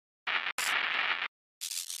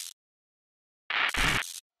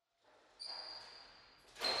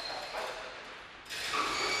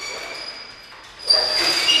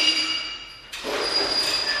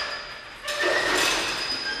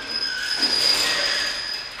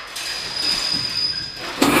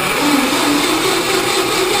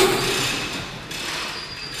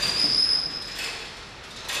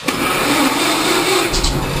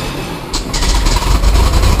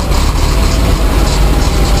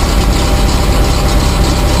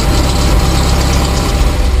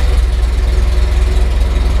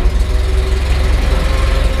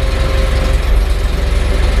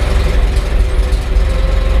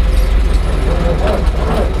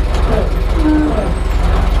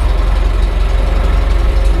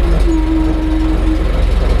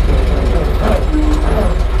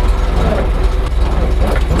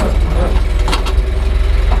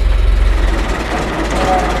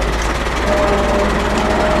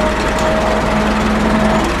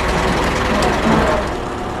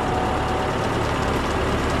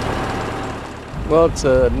Well, it's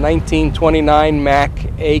a 1929 Mack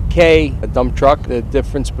AK dump truck. The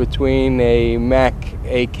difference between a Mack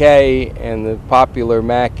AK and the popular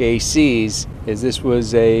Mack ACs is this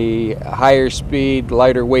was a higher speed,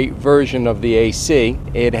 lighter weight version of the AC.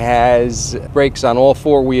 It has brakes on all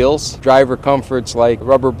four wheels, driver comforts like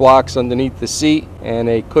rubber blocks underneath the seat, and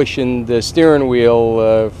a cushioned steering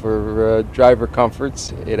wheel for driver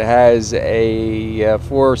comforts. It has a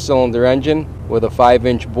four-cylinder engine with a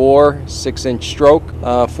 5-inch bore, 6-inch stroke,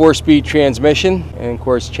 4-speed transmission, and of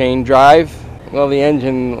course chain drive. Well, the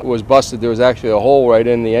engine was busted. There was actually a hole right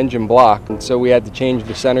in the engine block, and so we had to change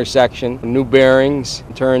the center section, new bearings,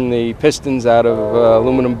 turn the pistons out of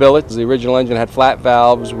aluminum billets. The original engine had flat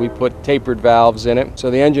valves. We put tapered valves in it. So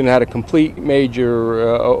the engine had a complete major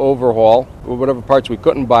overhaul. Whatever parts we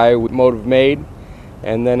couldn't buy, Motive made.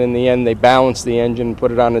 And then in the end, they balanced the engine,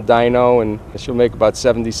 put it on a dyno, and she'll make about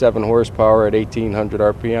 77 horsepower at 1,800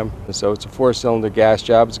 RPM. So it's a 4-cylinder gas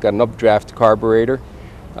job. It's got an updraft carburetor.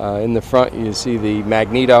 In the front, you see the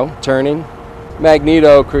magneto turning.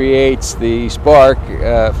 Magneto creates the spark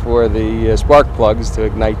for the spark plugs to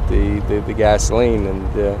ignite the gasoline,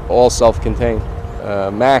 and all self-contained.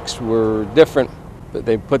 Macks were different, but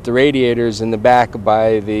they put the radiators in the back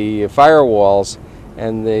by the firewalls,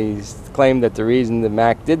 and they claimed that the reason the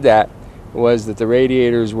Mack did that was that the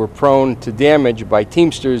radiators were prone to damage by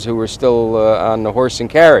teamsters who were still on the horse and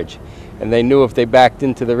carriage. And they knew if they backed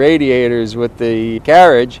into the radiators with the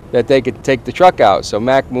carriage that they could take the truck out. So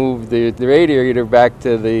Mack moved the radiator back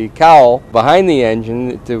to the cowl behind the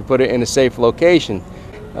engine to put it in a safe location.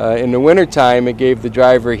 In the wintertime, it gave the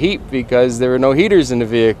driver heat because there were no heaters in the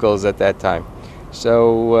vehicles at that time.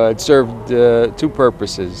 So it served two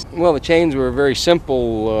purposes. Well, the chains were a very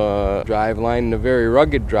simple driveline and a very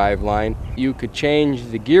rugged driveline. You could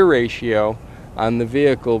change the gear ratio on the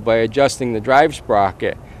vehicle by adjusting the drive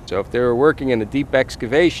sprocket. So if they were working in a deep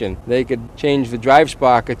excavation, they could change the drive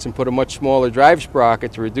sprockets and put a much smaller drive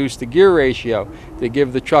sprocket to reduce the gear ratio to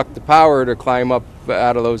give the truck the power to climb up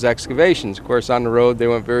out of those excavations. Of course, on the road they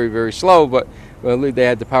went very, very slow, but they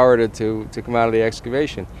had the power to come out of the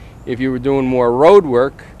excavation. If you were doing more road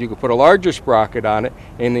work, you could put a larger sprocket on it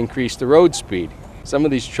and increase the road speed. Some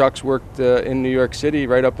of these trucks worked in New York City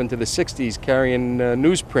right up into the 60s carrying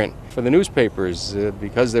newsprint for the newspapers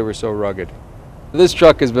because they were so rugged. This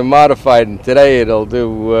truck has been modified, and today it'll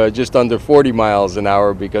do just under 40 miles an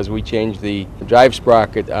hour because we changed the drive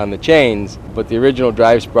sprocket on the chains, but the original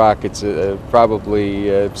drive sprocket's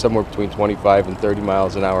probably somewhere between 25 and 30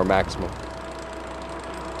 miles an hour maximum.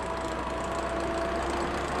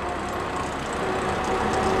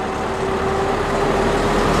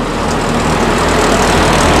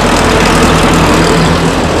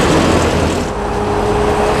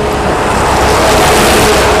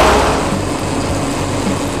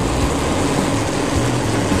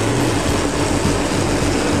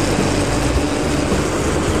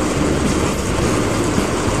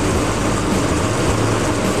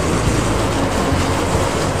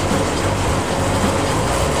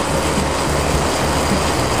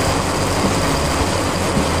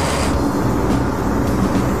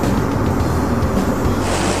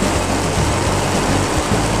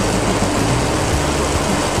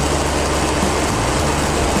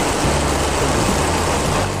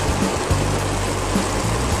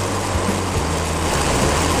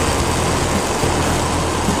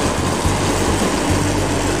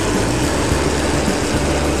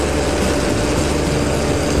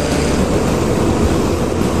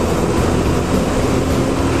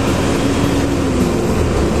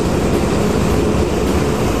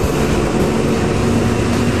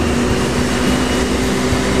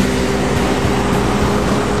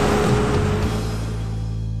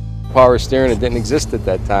 Power steering, it didn't exist at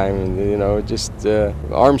that time, and just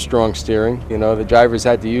Armstrong steering. The drivers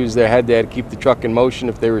had to use their head. They had to keep the truck in motion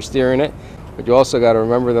if they were steering it. But you also got to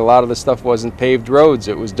remember that a lot of the stuff wasn't paved roads,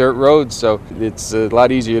 it was dirt roads, so it's a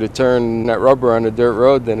lot easier to turn that rubber on a dirt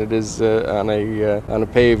road than it is on a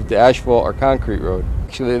paved asphalt or concrete road.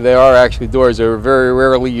 Actually, there are actually doors. They were very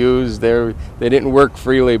rarely used. They didn't work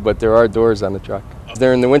freely, but there are doors on the truck.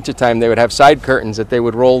 During the wintertime, they would have side curtains that they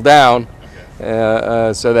would roll down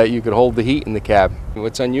so that you could hold the heat in the cab.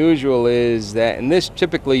 What's unusual is that in this,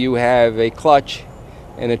 typically you have a clutch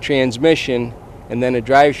and a transmission and then a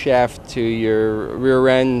drive shaft to your rear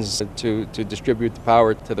ends to distribute the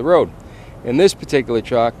power to the road. In this particular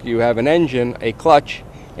truck, you have an engine, a clutch,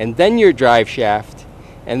 and then your drive shaft,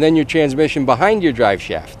 and then your transmission behind your drive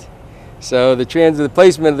shaft. So the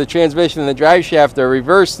placement of the transmission and the drive shaft are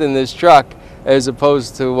reversed in this truck as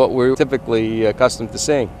opposed to what we're typically accustomed to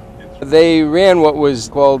seeing. They ran what was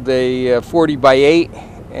called a 40 by 8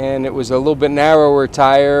 and it was a little bit narrower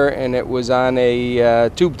tire, and it was on a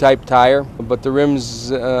tube type tire, but the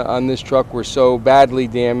rims on this truck were so badly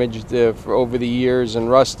damaged for over the years and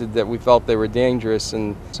rusted that we felt they were dangerous,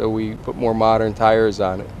 and so we put more modern tires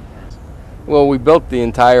on it. Well, we built the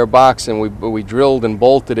entire box, and we drilled and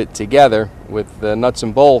bolted it together with nuts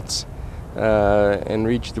and bolts, and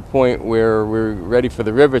reached the point where we're ready for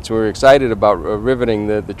the rivets. We were excited about riveting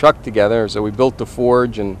the truck together, so we built the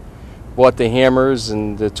forge and bought the hammers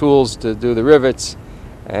and the tools to do the rivets,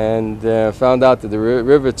 and found out that the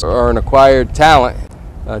rivets are an acquired talent.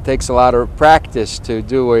 It takes a lot of practice to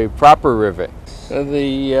do a proper rivet.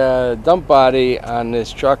 The dump body on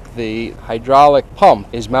this truck, the hydraulic pump,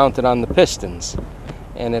 is mounted on the pistons,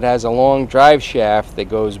 and it has a long drive shaft that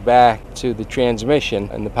goes back to the transmission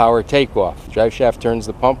and the power takeoff. The drive shaft turns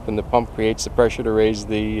the pump, and the pump creates the pressure to raise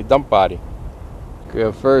the dump body.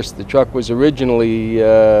 First, the truck was originally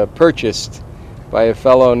purchased by a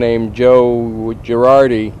fellow named Joe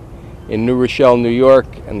Girardi in New Rochelle, New York,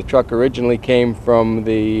 and the truck originally came from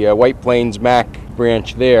the White Plains Mack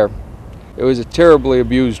branch there. It was a terribly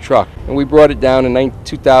abused truck, and we brought it down in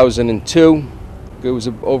 2002. It was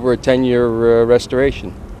over a 10-year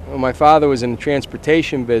restoration. Well, my father was in the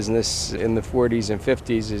transportation business in the 40s and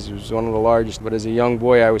 50s. He was one of the largest, but as a young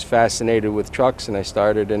boy I was fascinated with trucks, and I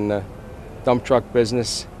started in the dump truck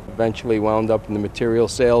business. Eventually wound up in the material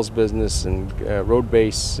sales business and road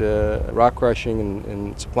base rock crushing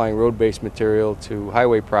and supplying road base material to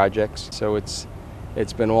highway projects. So it's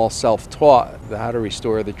been all self-taught how to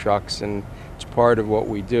restore the trucks, and it's part of what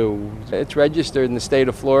we do. It's registered in the state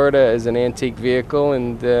of Florida as an antique vehicle,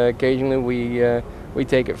 and occasionally we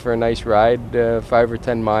take it for a nice ride, 5 or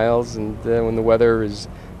 10 miles, and when the weather is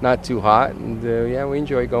not too hot, and yeah, we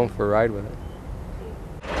enjoy going for a ride with it.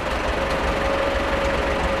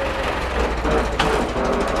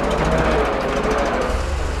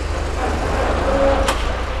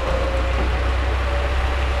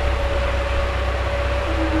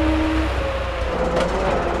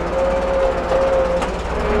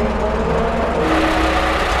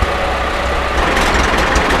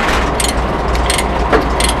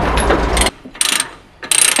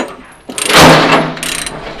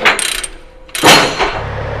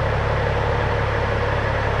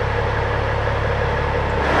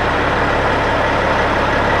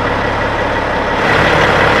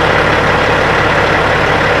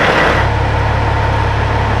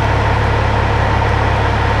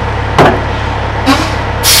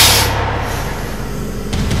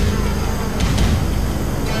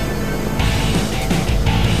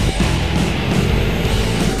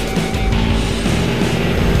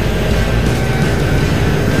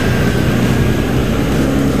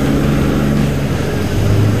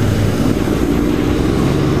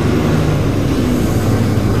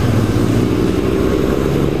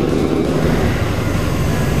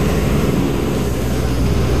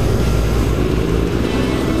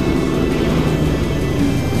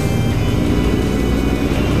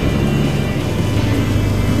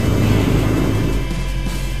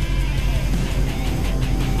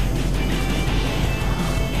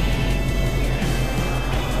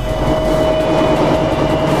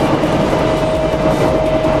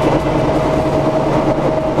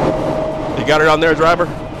 Got it on there, driver?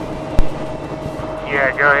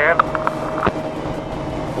 Yeah, go ahead.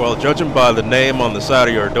 Well, judging by the name on the side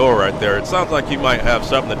of your door right there, it sounds like you might have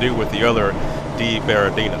something to do with the other De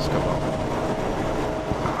Beradinis. Come on.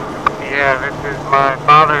 Yeah, this is my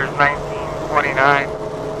father's 1929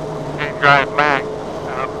 Big Drive Mack.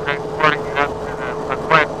 Transporting it up to the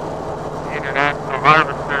Paquette International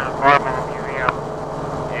Harvester Marble Museum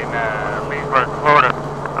in Leesburg, Florida.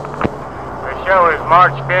 The show is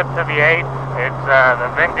March 5th to the 8th. It's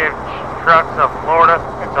the Vintage Trucks of Florida.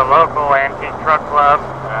 It's a local antique truck club.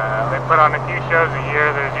 They put on a few shows a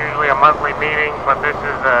year. There's usually a monthly meeting, but this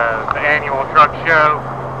is the annual truck show.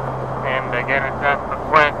 And again, it's at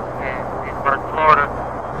Paquette in Leesburg, Florida.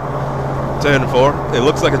 10-4. It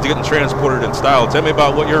looks like it's getting transported in style. Tell me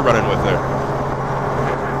about what you're running with there.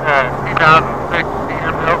 This is a 2006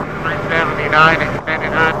 Peterbilt 379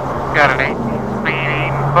 extended hood. It's got an 18-speed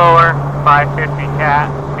Eaton Fuller, 550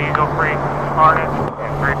 cat, diesel-free harness,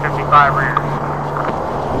 and 355 rears.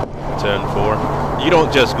 10-4. You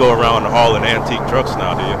don't just go around hauling antique trucks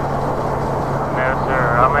now, do you? No, sir.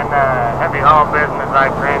 I'm in the heavy haul business.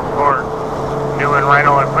 I transport new and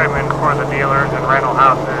rental equipment for the dealers and rental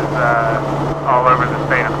houses all over the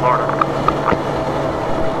state of Florida.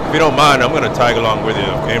 If you don't mind, I'm going to tag along with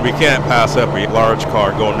you. And we can't pass up a large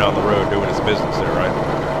car going down the road doing his business there, right?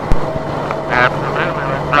 Absolutely.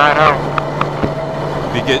 Let's ride home.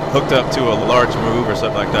 if you get hooked up to a large move or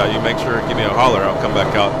something like that, you make sure to give me a holler. I'll come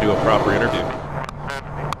back out and do a proper interview.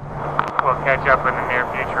 We'll catch up in the near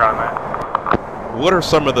future on that. What are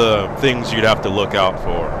some of the things you'd have to look out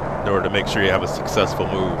for in order to make sure you have a successful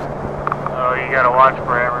move? Oh, you gotta watch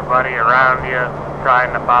for everybody around you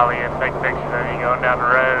trying to follow you and take pictures of you going down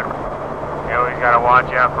the road. You always gotta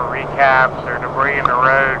watch out for recaps or debris in the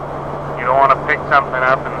road. You don't want to pick something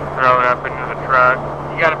up and throw it up into the truck.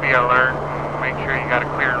 You gotta be alert and make sure you got a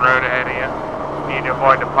clear road ahead of you. You need to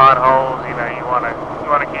avoid the potholes. You know, you wanna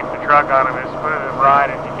keep the truck on as smooth a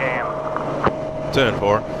ride as you can.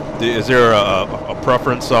 10-4. Is there a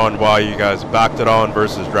preference on why you guys backed it on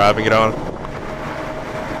versus driving it on?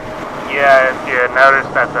 Yeah, if you notice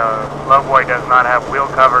that the lowboy does not have wheel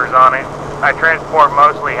covers on it. I transport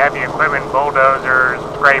mostly heavy equipment, bulldozers,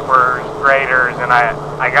 scrapers, graders, and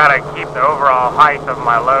I gotta keep the overall height of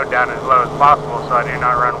my load down as low as possible so I do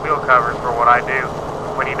not run wheel covers for what I do.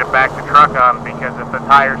 We need to back the truck on because if the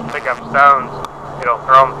tires pick up stones, it'll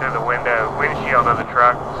throw them through the windshield of the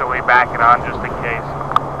truck, so we back it on just in case.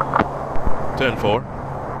 10-4.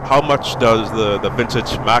 How much does the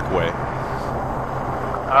vintage Mack weigh?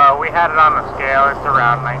 We had it on the scale. It's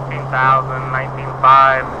around 19,000,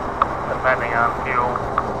 19,500, depending on fuel.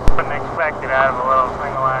 Wouldn't expect it out of a little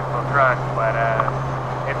single axle truck, but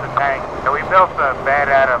it's a tank. So we built the bed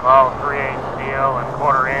out of all 3/8 steel and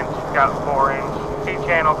 1/4 inch. It's got 4-inch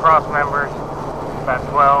T-channel cross members, about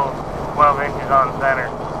 12 inches on center.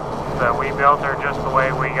 So we built her just the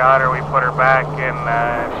way we got her. We put her back, and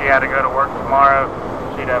if she had to go to work tomorrow,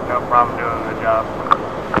 she'd have no problem doing the job.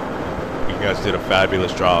 You guys did a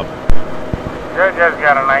fabulous job. Judge has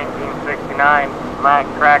got a 1969 Mack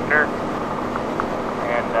tractor,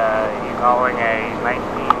 and he's hauling a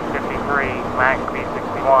 1953 Mack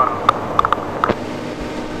B61.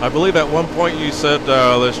 I believe at one point you said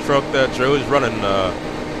this truck that Joe's running,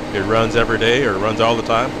 it runs every day or runs all the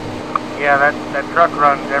time? Yeah, that truck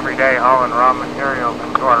runs every day hauling raw materials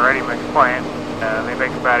into our ready-mix plant. They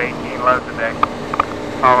make about 18 loads a day,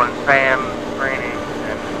 hauling sand, screening,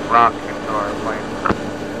 and rock into our plant.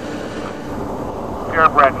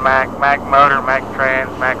 Purebred Mack, Mack motor, Mack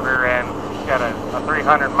trans, Mack rear end. It's got a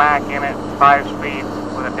 300 Mack in it, 5 speed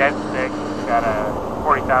with a dead stick. It's got a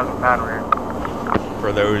 40,000-pound rear.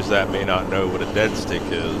 For those that may not know what a dead stick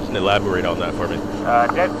is, elaborate on that for me.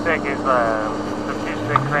 Dead stick is the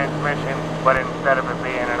two-stick transmission, but instead of it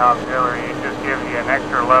being an auxiliary, it just gives you an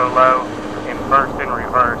extra low in first and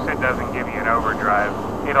reverse. It doesn't give you an overdrive.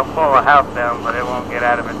 It'll pull a house down, but it won't get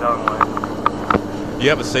out of its own way. You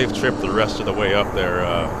have a safe trip the rest of the way up there,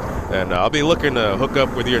 and I'll be looking to hook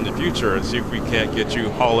up with you in the future and see if we can't get you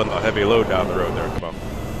hauling a heavy load down the road there. Come on.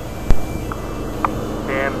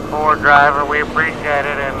 10-4 driver, we appreciate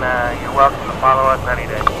it, and you're welcome to follow us any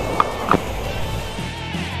day.